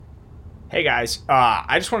Hey guys,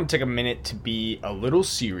 I just want to take a minute to be a little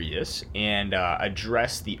serious and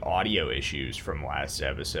address the audio issues from last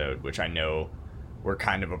episode, which I know were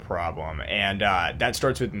kind of a problem. And that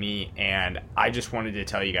starts with me, and I just wanted to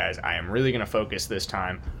tell you guys I am really going to focus this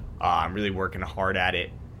time. I'm really working hard at it.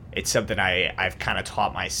 It's something I've kind of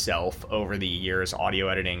taught myself over the years, audio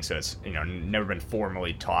editing, so it's never been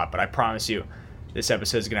formally taught, but I promise you this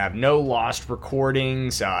episode is going to have no lost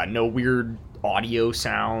recordings, no weird audio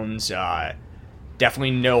sounds,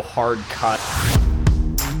 definitely no hard cut.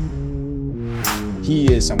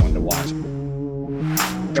 He is someone to watch.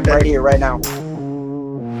 I'm right here, right now.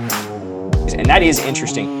 And that is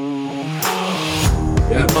interesting.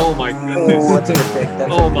 Yeah. Oh my goodness. Oh, that's a good pick.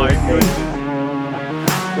 Oh my goodness.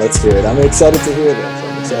 Let's do it. I'm excited to hear this.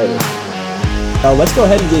 I'm excited. Let's go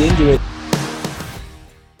ahead and get into it.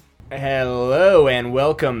 Hello and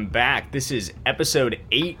welcome back. This is episode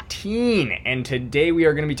 18, and today we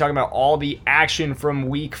are going to be talking about all the action from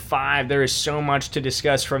week 5. There is so much to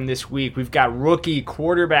discuss from this week. We've got rookie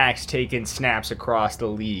quarterbacks taking snaps across the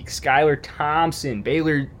league. Skylar Thompson,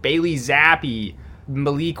 Bailey Zappi,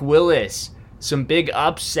 Malik Willis, some big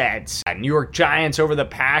upsets. New York Giants over the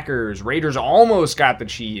Packers. Raiders almost got the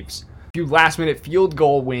Chiefs. A few last-minute field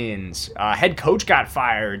goal wins. Head coach got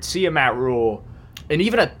fired. See ya, Matt Rule. And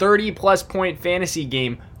even a 30-plus point fantasy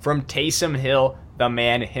game from Taysom Hill, the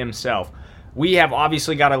man himself. We have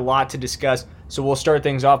obviously got a lot to discuss, so we'll start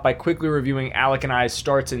things off by quickly reviewing Alec and I's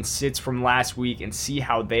starts and sits from last week and see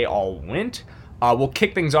how they all went. We'll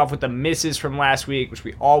kick things off with the misses from last week, which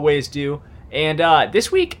we always do. And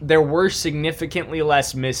this week, there were significantly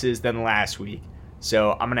less misses than last week.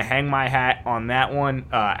 So I'm going to hang my hat on that one.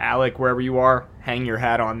 Alec, wherever you are, hang your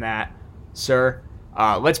hat on that, sir.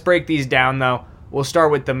 Let's break these down, though. We'll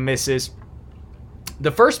start with the misses.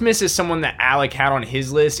 The first miss is someone that Alec had on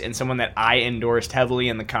his list and someone that I endorsed heavily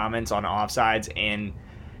in the comments on Offsides, and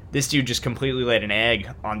this dude just completely laid an egg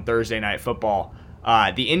on Thursday Night Football.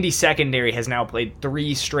 The Indy secondary has now played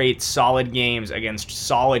 3 straight solid games against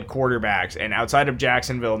solid quarterbacks, and outside of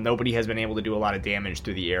Jacksonville, nobody has been able to do a lot of damage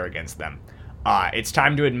through the air against them. It's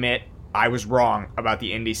time to admit I was wrong about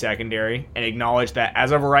the Indy secondary and acknowledge that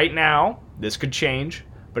as of right now, this could change.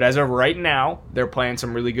 But as of right now, they're playing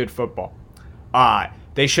some really good football.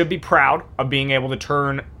 They should be proud of being able to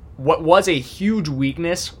turn what was a huge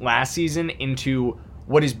weakness last season into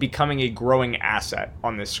what is becoming a growing asset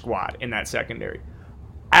on this squad in that secondary.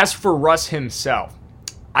 As for Russ himself,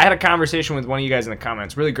 I had a conversation with one of you guys in the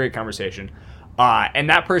comments, really great conversation, and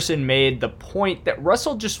that person made the point that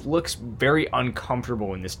Russell just looks very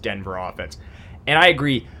uncomfortable in this Denver offense. And I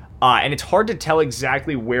agree. And it's hard to tell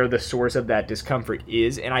exactly where the source of that discomfort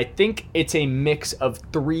is, and I think it's a mix of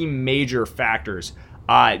 3 major factors.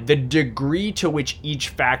 The degree to which each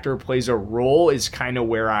factor plays a role is kind of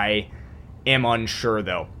where I am unsure,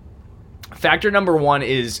 though. Factor number 1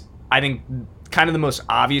 is, I think, kind of the most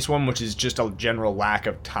obvious one, which is just a general lack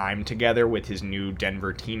of time together with his new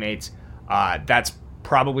Denver teammates. That's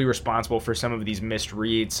probably responsible for some of these missed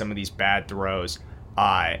reads, some of these bad throws.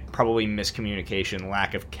 Probably miscommunication,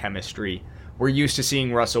 lack of chemistry. We're used to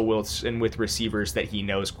seeing Russell Wilson with receivers that he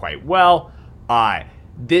knows quite well.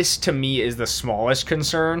 This, to me, is the smallest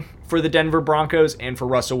concern for the Denver Broncos and for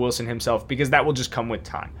Russell Wilson himself, because that will just come with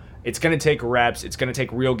time. It's going to take reps. It's going to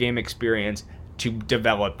take real game experience to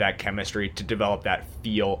develop that chemistry, to develop that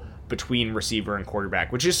feel between receiver and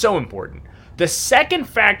quarterback, which is so important. The second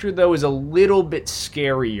factor, though, is a little bit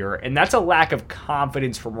scarier, and that's a lack of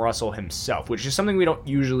confidence from Russell himself, which is something we don't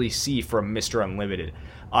usually see from Mr. Unlimited.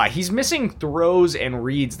 He's missing throws and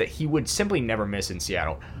reads that he would simply never miss in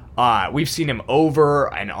Seattle. We've seen him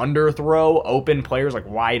over and underthrow open players, like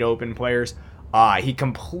wide open players. He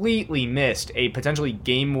completely missed a potentially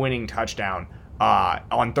game-winning touchdown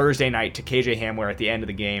on Thursday night to KJ Hamler at the end of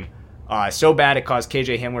the game. So bad it caused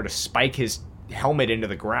KJ Hamler to spike his helmet into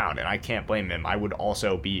the ground, and I can't blame him. I would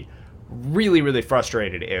also be really, really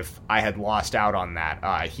frustrated if I had lost out on that.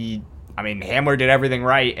 Hamler did everything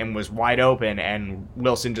right and was wide open, and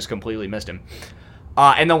Wilson just completely missed him.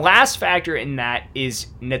 And the last factor in that is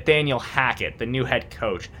Nathaniel Hackett, the new head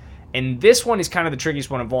coach. And this one is kind of the trickiest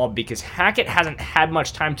one involved because Hackett hasn't had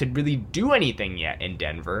much time to really do anything yet in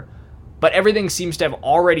Denver. But everything seems to have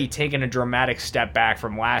already taken a dramatic step back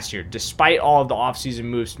from last year, despite all of the offseason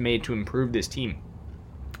moves made to improve this team.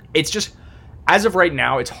 It's just, as of right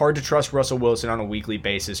now, it's hard to trust Russell Wilson on a weekly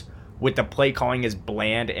basis with the play calling as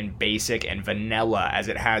bland and basic and vanilla as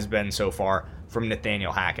it has been so far from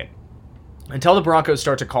Nathaniel Hackett. Until the Broncos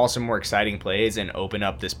start to call some more exciting plays and open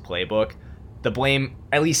up this playbook, the blame,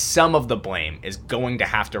 at least some of the blame, is going to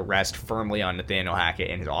have to rest firmly on Nathaniel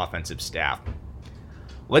Hackett and his offensive staff.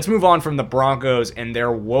 Let's move on from the Broncos and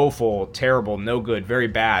their woeful, terrible, no good, very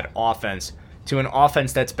bad offense to an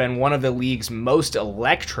offense that's been one of the league's most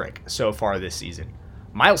electric so far this season.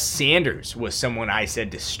 Miles Sanders was someone I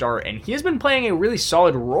said to start, and he has been playing a really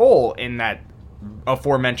solid role in that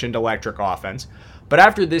aforementioned electric offense. But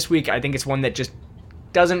after this week, I think it's one that just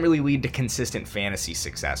doesn't really lead to consistent fantasy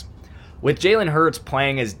success. With Jalen Hurts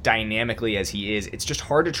playing as dynamically as he is, it's just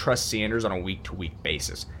hard to trust Sanders on a week-to-week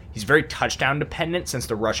basis. He's very touchdown dependent since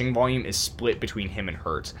the rushing volume is split between him and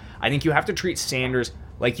Hurts. I think you have to treat Sanders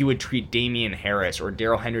like you would treat Damian Harris or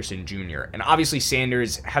Darrell Henderson Jr. And obviously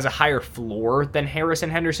Sanders has a higher floor than Harris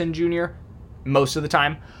and Henderson Jr. most of the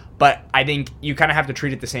time, but I think you kind of have to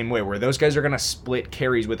treat it the same way, where those guys are going to split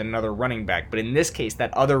carries with another running back. But in this case,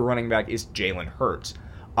 that other running back is Jalen Hurts.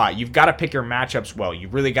 You've got to pick your matchups well.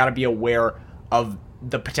 You've really got to be aware of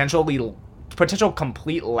the potential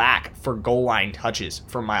complete lack for goal line touches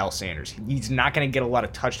for Miles Sanders. He's not going to get a lot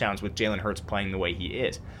of touchdowns with Jalen Hurts playing the way he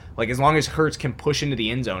is. Like, as long as Hurts can push into the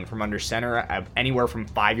end zone from under center anywhere from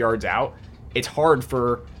 5 yards out, it's hard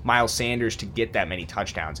for Miles Sanders to get that many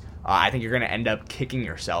touchdowns. I think you're going to end up kicking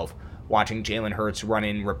yourself watching Jalen Hurts run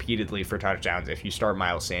in repeatedly for touchdowns if you start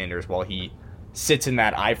Miles Sanders while he sits in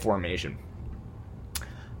that I formation.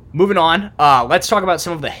 Moving on, let's talk about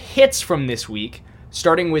some of the hits from this week,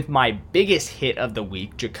 starting with my biggest hit of the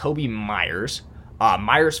week, Jakobi Meyers.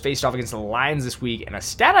 Meyers faced off against the Lions this week, and a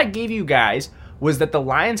stat I gave you guys was that the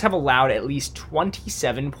Lions have allowed at least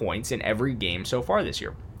 27 points in every game so far this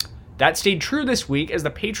year. That stayed true this week as the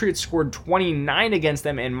Patriots scored 29 against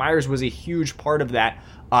them, and Meyers was a huge part of that.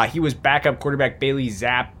 He was backup quarterback Bailey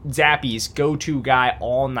Zappe's go-to guy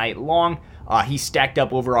all night long. He stacked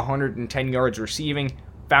up over 110 yards receiving,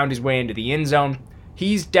 found his way into the end zone.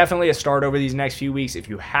 He's definitely a start over these next few weeks if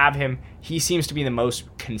you have him. He seems to be the most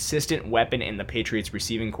consistent weapon in the Patriots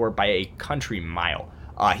receiving corps by a country mile.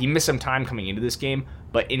 He missed some time coming into this game,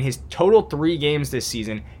 but in his total 3 games this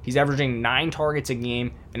season, he's averaging 9 targets a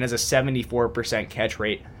game and has a 74% catch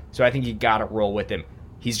rate. So I think you got to roll with him.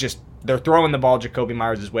 They're throwing the ball Jakobi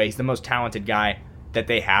Meyers' way. He's the most talented guy that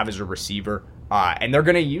they have as a receiver, and they're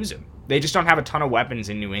going to use him. They just don't have a ton of weapons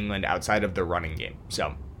in New England outside of the running game.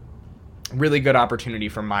 So really good opportunity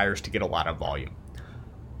for Meyers to get a lot of volume.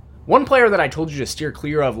 One player that I told you to steer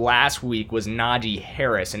clear of last week was Najee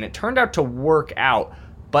Harris, and it turned out to work out,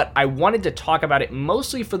 but I wanted to talk about it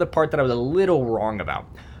mostly for the part that I was a little wrong about.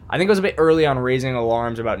 I think I was a bit early on raising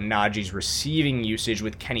alarms about Najee's receiving usage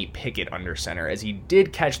with Kenny Pickett under center, as he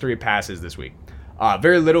did catch 3 passes this week.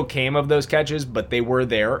 Very little came of those catches, but they were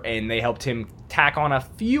there, and they helped him tack on a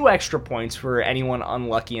few extra points for anyone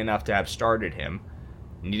unlucky enough to have started him.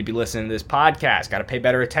 You need to be listening to this podcast. Got to pay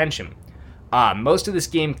better attention. Most of this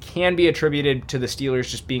game can be attributed to the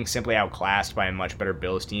Steelers just being simply outclassed by a much better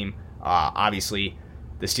Bills team. Obviously,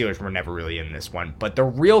 the Steelers were never really in this one. But the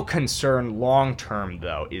real concern long-term,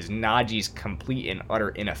 though, is Najee's complete and utter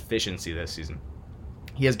inefficiency this season.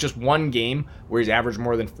 He has just one game where he's averaged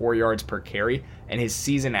more than 4 yards per carry, and his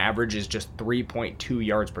season average is just 3.2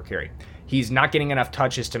 yards per carry. He's not getting enough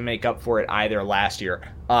touches to make up for it either last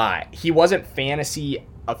year. He wasn't fantasy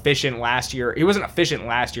efficient last year. He wasn't efficient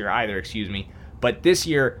last year either, But this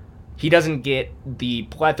year, he doesn't get the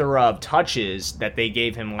plethora of touches that they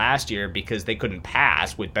gave him last year because they couldn't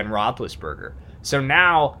pass with Ben Roethlisberger. So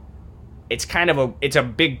now it's a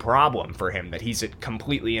big problem for him that he's a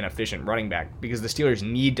completely inefficient running back because the Steelers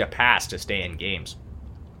need to pass to stay in games.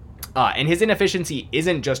 And his inefficiency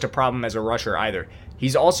isn't just a problem as a rusher either.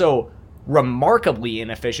 He's also remarkably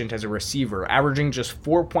inefficient as a receiver, averaging just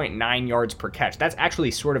 4.9 yards per catch. That's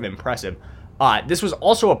actually sort of impressive. This was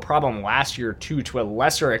also a problem last year, too, to a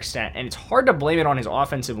lesser extent, and it's hard to blame it on his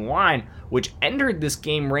offensive line, which entered this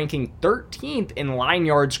game ranking 13th in line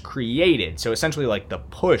yards created. So essentially like the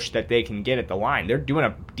push that they can get at the line. They're doing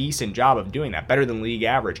a decent job of doing that, better than league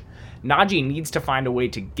average. Najee needs to find a way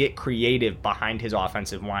to get creative behind his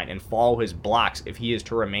offensive line and follow his blocks if he is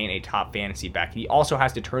to remain a top fantasy back. He also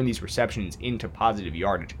has to turn these receptions into positive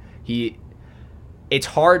yardage. It's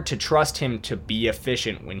hard to trust him to be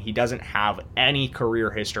efficient when he doesn't have any career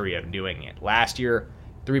history of doing it. Last year,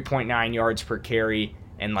 3.9 yards per carry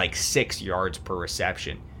and like 6 yards per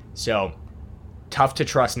reception. So tough to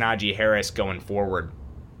trust Najee Harris going forward.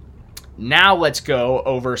 Now let's go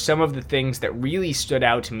over some of the things that really stood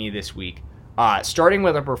out to me this week, starting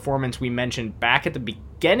with a performance we mentioned back at the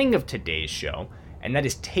beginning of today's show, and that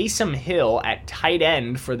is Taysom Hill at tight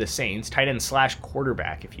end for the Saints, tight end /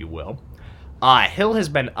 quarterback, if you will. Hill has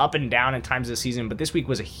been up and down at times this season, but this week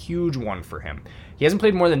was a huge one for him. He hasn't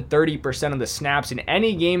played more than 30% of the snaps in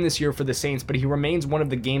any game this year for the Saints, but he remains one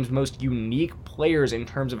of the game's most unique players in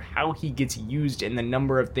terms of how he gets used and the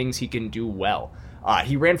number of things he can do well.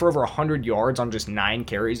 He ran for over 100 yards on just 9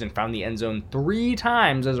 carries and found the end zone 3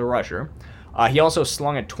 times as a rusher. He also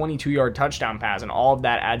slung a 22-yard touchdown pass, and all of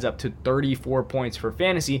that adds up to 34 points for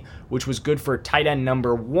fantasy, which was good for tight end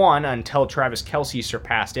number 1 until Travis Kelce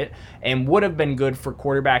surpassed it, and would have been good for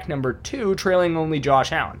quarterback number 2, trailing only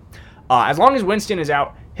Josh Allen. As long as Winston is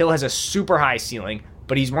out, Hill has a super high ceiling,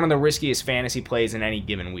 but he's one of the riskiest fantasy plays in any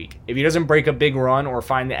given week. If he doesn't break a big run or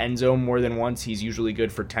find the end zone more than once, he's usually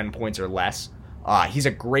good for 10 points or less. He's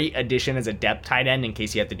a great addition as a depth tight end in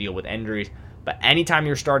case you have to deal with injuries, but anytime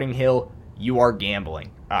you're starting Hill, you are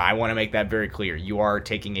gambling. I want to make that very clear. You are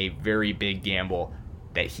taking a very big gamble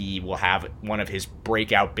that he will have one of his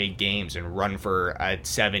breakout big games and run for a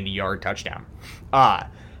 70-yard touchdown.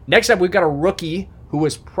 Next up, we've got a rookie who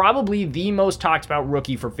was probably the most talked about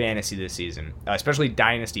rookie for fantasy this season, especially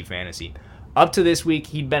Dynasty fantasy. Up to this week,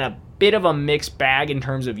 he'd been a bit of a mixed bag in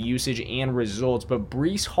terms of usage and results, but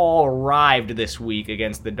Breece Hall arrived this week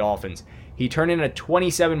against the Dolphins. He turned in a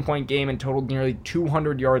 27-point game and totaled nearly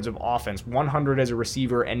 200 yards of offense, 100 as a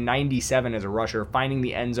receiver and 97 as a rusher, finding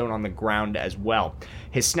the end zone on the ground as well.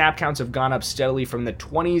 His snap counts have gone up steadily from the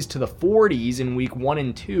 20s to the 40s in week 1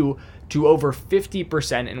 and 2 to over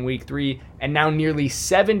 50% in week 3 and now nearly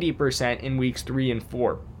 70% in weeks 3 and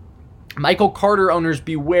 4. Michael Carter owners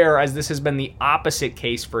beware, as this has been the opposite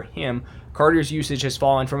case for him. Carter's usage has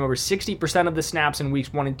fallen from over 60% of the snaps in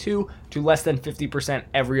weeks 1 and 2 to less than 50%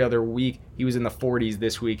 every other week. He was in the 40s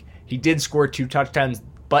this week. He did score 2 touchdowns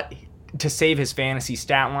but to save his fantasy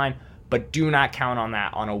stat line, but do not count on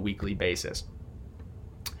that on a weekly basis.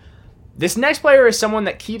 This next player is someone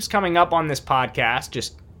that keeps coming up on this podcast,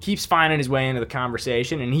 just keeps finding his way into the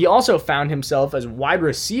conversation, and he also found himself as wide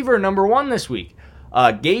receiver number 1 this week.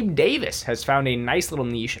 Gabe Davis has found a nice little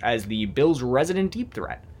niche as the Bills' resident deep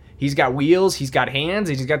threat. He's got wheels, he's got hands,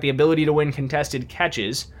 and he's got the ability to win contested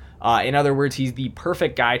catches. In other words, he's the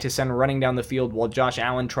perfect guy to send running down the field while Josh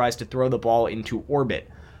Allen tries to throw the ball into orbit.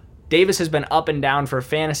 Davis has been up and down for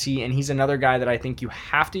fantasy, and he's another guy that I think you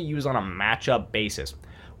have to use on a matchup basis.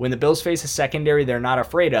 When the Bills face a secondary they're not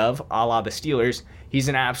afraid of, a la the Steelers, he's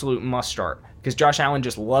an absolute must-start, because Josh Allen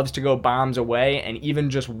just loves to go bombs away, and even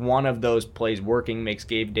just one of those plays working makes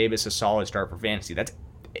Gabe Davis a solid start for fantasy. That's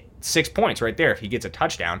 6 points right there if he gets a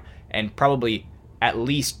touchdown, and probably at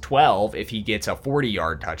least 12 if he gets a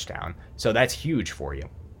 40-yard touchdown. So that's huge for you.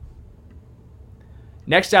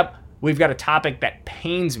 Next up, we've got a topic that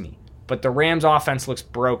pains me, but the Rams offense looks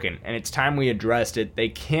broken, and it's time we addressed it. They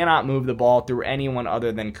cannot move the ball through anyone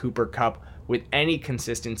other than Cooper Kupp with any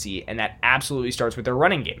consistency, and that absolutely starts with their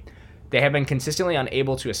running game. They have been consistently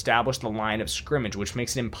unable to establish the line of scrimmage, which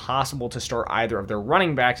makes it impossible to start either of their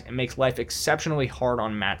running backs and makes life exceptionally hard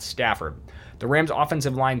on Matt Stafford. The Rams'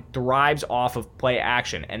 offensive line thrives off of play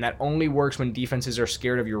action, and that only works when defenses are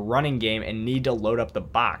scared of your running game and need to load up the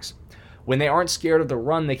box. When they aren't scared of the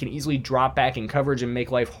run, they can easily drop back in coverage and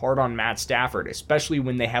make life hard on Matt Stafford, especially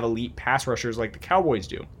when they have elite pass rushers like the Cowboys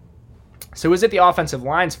do. So is it the offensive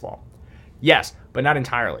line's fault? Yes, but not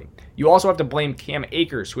entirely. You also have to blame Cam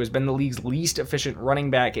Akers, who has been the league's least efficient running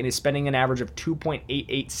back and is spending an average of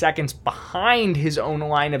 2.88 seconds behind his own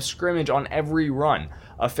line of scrimmage on every run,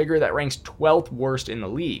 a figure that ranks 12th worst in the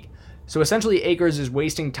league. So essentially, Akers is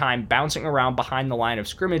wasting time bouncing around behind the line of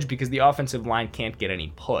scrimmage because the offensive line can't get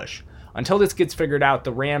any push. Until this gets figured out,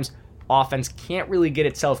 the Rams' offense can't really get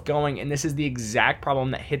itself going, and this is the exact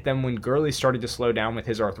problem that hit them when Gurley started to slow down with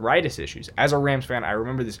his arthritis issues. As a Rams fan, I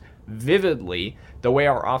remember this vividly, the way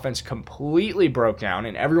our offense completely broke down,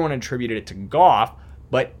 and everyone attributed it to Goff,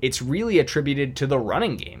 but it's really attributed to the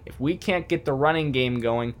running game. If we can't get the running game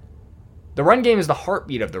going, the run game is the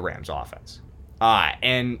heartbeat of the Rams offense.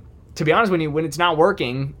 And to be honest, when it's not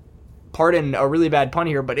working, pardon a really bad pun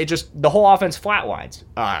here, but the whole offense flatlines.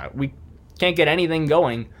 We can't get anything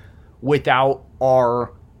going without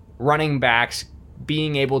our running backs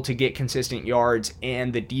being able to get consistent yards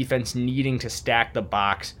and the defense needing to stack the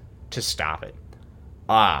box to stop it.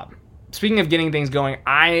 Speaking of getting things going,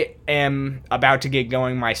 I am about to get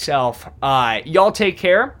going myself. Y'all take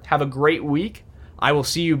care. Have a great week. I will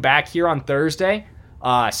see you back here on Thursday.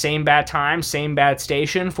 Same bad time, same bad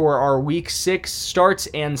station for our Week 6 starts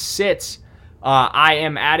and sits. I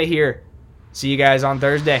am out of here. See you guys on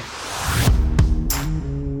Thursday.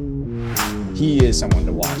 He is someone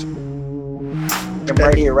to watch. I'm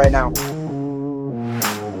right here, right now.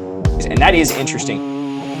 And that is interesting.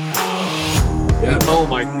 Oh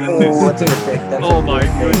my goodness. Oh, that's a good pick. Oh my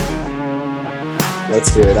goodness.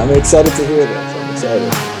 Let's do it. I'm excited to hear this. I'm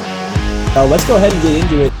excited. Let's go ahead and get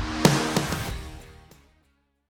into it.